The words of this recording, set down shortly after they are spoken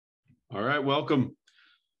All right, welcome.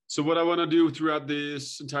 So what I want to do throughout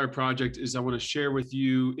this entire project is I want to share with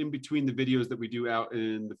you in between the videos that we do out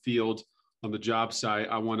in the field on the job site.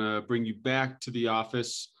 I want to bring you back to the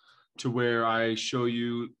office to where I show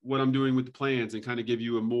you what I'm doing with the plans and kind of give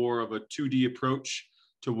you a more of a 2D approach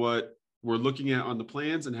to what we're looking at on the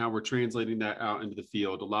plans and how we're translating that out into the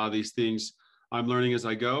field. A lot of these things I'm learning as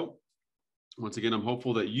I go. Once again, I'm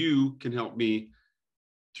hopeful that you can help me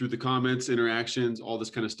through the comments, interactions, all this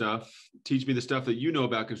kind of stuff. Teach me the stuff that you know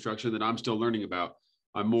about construction that I'm still learning about.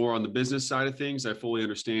 I'm more on the business side of things. I fully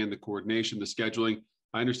understand the coordination, the scheduling.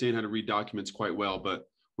 I understand how to read documents quite well, but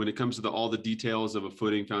when it comes to all the details of a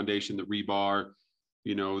footing, foundation, the rebar,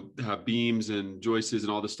 how beams and joists and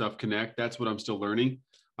all this stuff connect, that's what I'm still learning.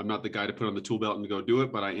 I'm not the guy to put on the tool belt and go do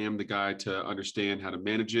it, but I am the guy to understand how to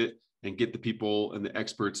manage it and get the people and the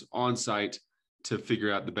experts on site to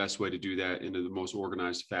figure out the best way to do that in the most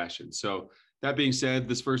organized fashion. So that being said,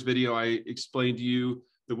 this first video, I explained to you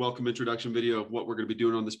the welcome introduction video of what we're going to be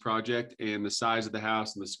doing on this project and the size of the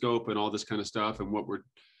house and the scope and all this kind of stuff and what we're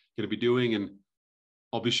going to be doing. And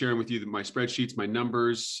I'll be sharing with you my spreadsheets, my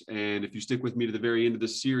numbers. And if you stick with me to the very end of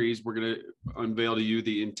this series, we're going to unveil to you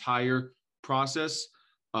the entire process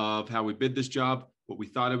of how we bid this job, what we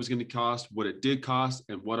thought it was going to cost, what it did cost,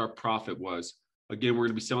 and what our profit was. Again, we're going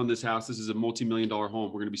to be selling this house. This is a multi-million-dollar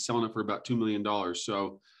home. We're going to be selling it for about $2 million.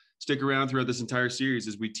 So stick around throughout this entire series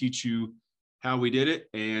as we teach you how we did it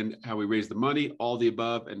and how we raised the money, all the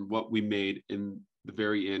above, and what we made in the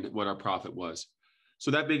very end, what our profit was.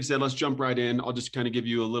 So that being said, let's jump right in. I'll just kind of give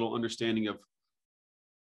you a little understanding of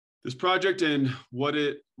this project and what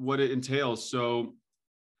it entails. So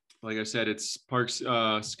like I said, it's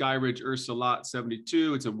Sky Ridge Ursa Lot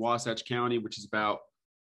 72. It's in Wasatch County, which is about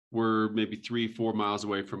we're maybe 3-4 miles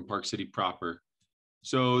away from Park City proper.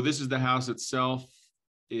 So this is the house itself.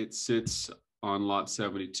 It sits on lot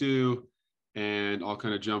 72, and I'll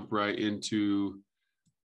kind of jump right into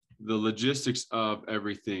the logistics of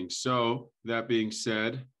everything. So that being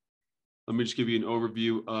said, let me just give you an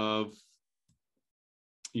overview of,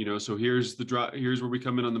 so here's where we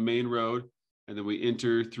come in on the main road, and then we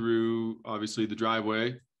enter through obviously the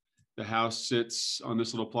driveway. The house sits on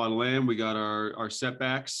this little plot of land. We got our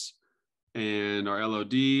setbacks and our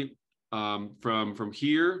LOD from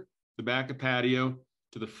here, the back of patio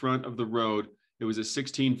to the front of the road. It was a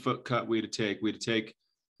 16-foot cut we had to take. We had to take,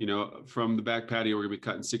 from the back patio, we're gonna be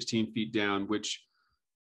cutting 16 feet down, which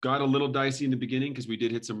got a little dicey in the beginning because we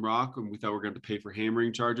did hit some rock and we thought we were going to pay for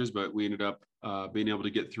hammering charges, but we ended up being able to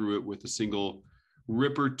get through it with a single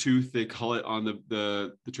ripper tooth, they call it, on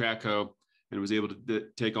the track hoe, and was able to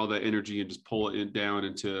take all that energy and just pull it down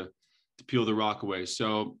and to peel the rock away.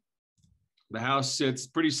 So the house sits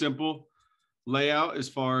pretty simple layout as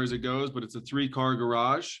far as it goes, but it's a 3-car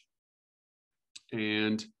garage.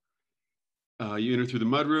 And you enter through the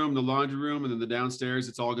mudroom, the laundry room, and then the downstairs,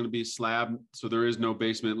 it's all going to be slab. So there is no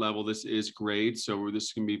basement level. This is grade. So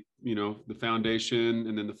this can be, the foundation,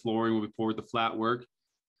 and then the flooring will be poured with the flat work.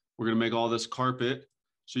 We're going to make all this carpet.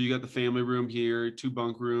 So you got the family room here, 2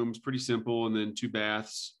 bunk rooms, pretty simple, and then 2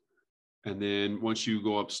 baths. And then once you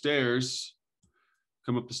go upstairs,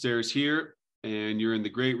 come up the stairs here, and you're in the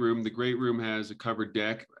great room. The great room has a covered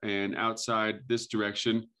deck, and outside this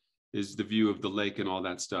direction is the view of the lake and all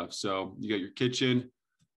that stuff. So you got your kitchen,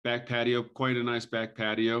 back patio, quite a nice back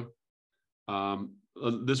patio.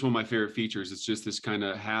 This is one of my favorite features. It's just this kind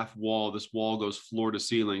of half wall. This wall goes floor to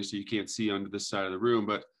ceiling, so you can't see under this side of the room,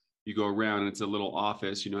 but you go around and it's a little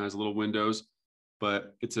office, has little windows,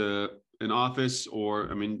 but it's an office, or,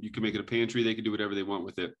 you can make it a pantry. They can do whatever they want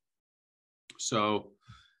with it. So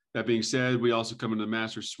that being said, we also come into the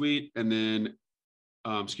master suite, and then,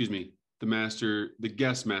 the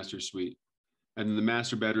guest master suite. And then the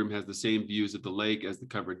master bedroom has the same views of the lake as the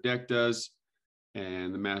covered deck does,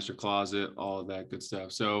 and the master closet, all of that good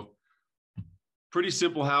stuff. So pretty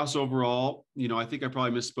simple house overall. I think I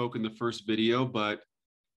probably misspoke in the first video, but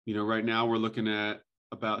right now we're looking at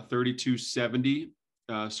about 3270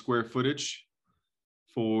 square footage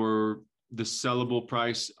for the sellable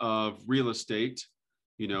price of real estate.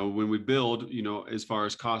 When we build, as far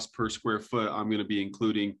as cost per square foot, I'm going to be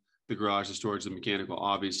including the garage, the storage, the mechanical.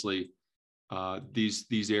 Obviously,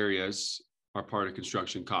 these areas are part of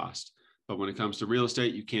construction cost. But when it comes to real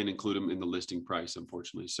estate, you can't include them in the listing price,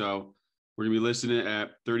 unfortunately. So we're going to be listing it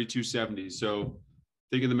at 3270. So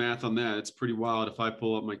think of the math on that. It's pretty wild. If I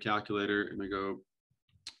pull up my calculator and I go,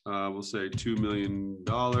 we'll say $2 million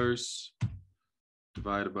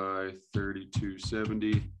divided by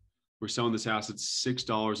 3270. We're selling this house at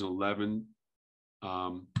 $611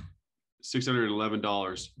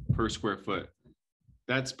 per square foot.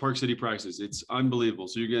 That's Park City prices. It's unbelievable.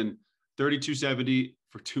 So you're getting $3,270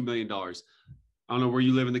 for $2 million. I don't know where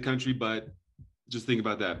you live in the country, but just think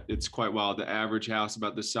about that. It's quite wild. The average house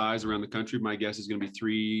about this size around the country, my guess is going to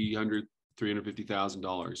be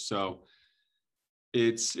 $350,000. So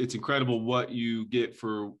it's incredible what you get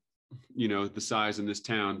for, you know, the size in this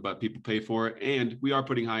town, but people pay for it. And we are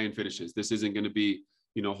putting high-end finishes. This isn't going to be,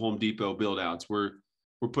 you know, Home Depot build outs. We're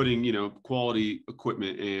putting, you know, quality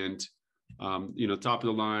equipment and, you know, top of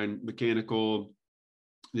the line mechanical,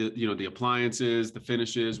 you know, the appliances, the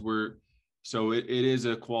finishes. So it is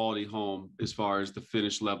a quality home as far as the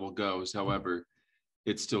finish level goes. However,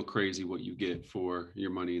 it's still crazy what you get for your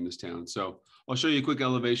money in this town. So I'll show you a quick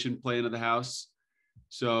elevation plan of the house.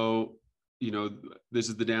 So, you know, this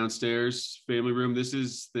is the downstairs family room. This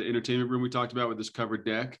is the entertainment room we talked about with this covered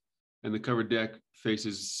deck. And the covered deck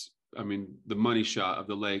faces, I mean, the money shot of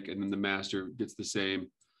the lake, and then the master gets the same.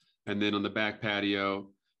 And then on the back patio,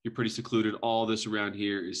 you're pretty secluded. All this around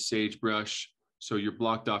here is sagebrush. So you're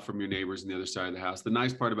blocked off from your neighbors on the other side of the house. The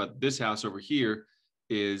nice part about this house over here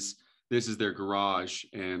is this is their garage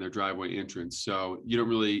and their driveway entrance. So you don't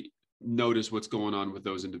really notice what's going on with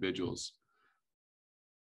those individuals.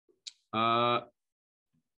 That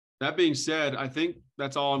being said, I think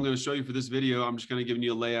that's all I'm going to show you for this video. I'm just kind of giving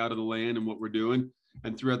you a layout of the land and what we're doing.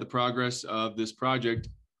 And throughout the progress of this project,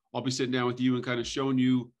 I'll be sitting down with you and kind of showing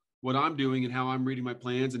you what I'm doing and how I'm reading my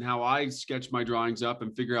plans and how I sketch my drawings up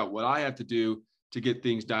and figure out what I have to do to get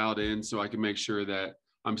things dialed in so I can make sure that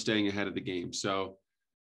I'm staying ahead of the game. So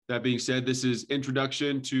that being said, this is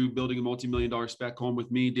Introduction to Building a Multi-Million-Dollar Spec Home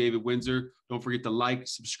with me, David Windsor. Don't forget to like,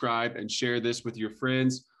 subscribe, and share this with your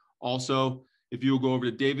friends. Also, if you will go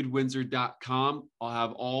over to davidwindsor.com, I'll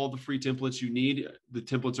have all the free templates you need. The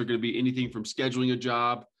templates are going to be anything from scheduling a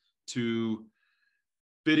job to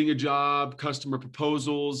bidding a job, customer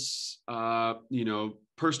proposals, you know,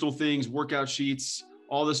 personal things, workout sheets.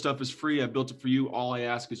 All this stuff is free. I built it for you. All I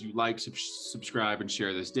ask is you like, subscribe, and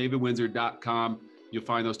share this. davidwindsor.com. You'll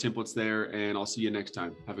find those templates there, and I'll see you next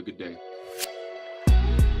time. Have a good day.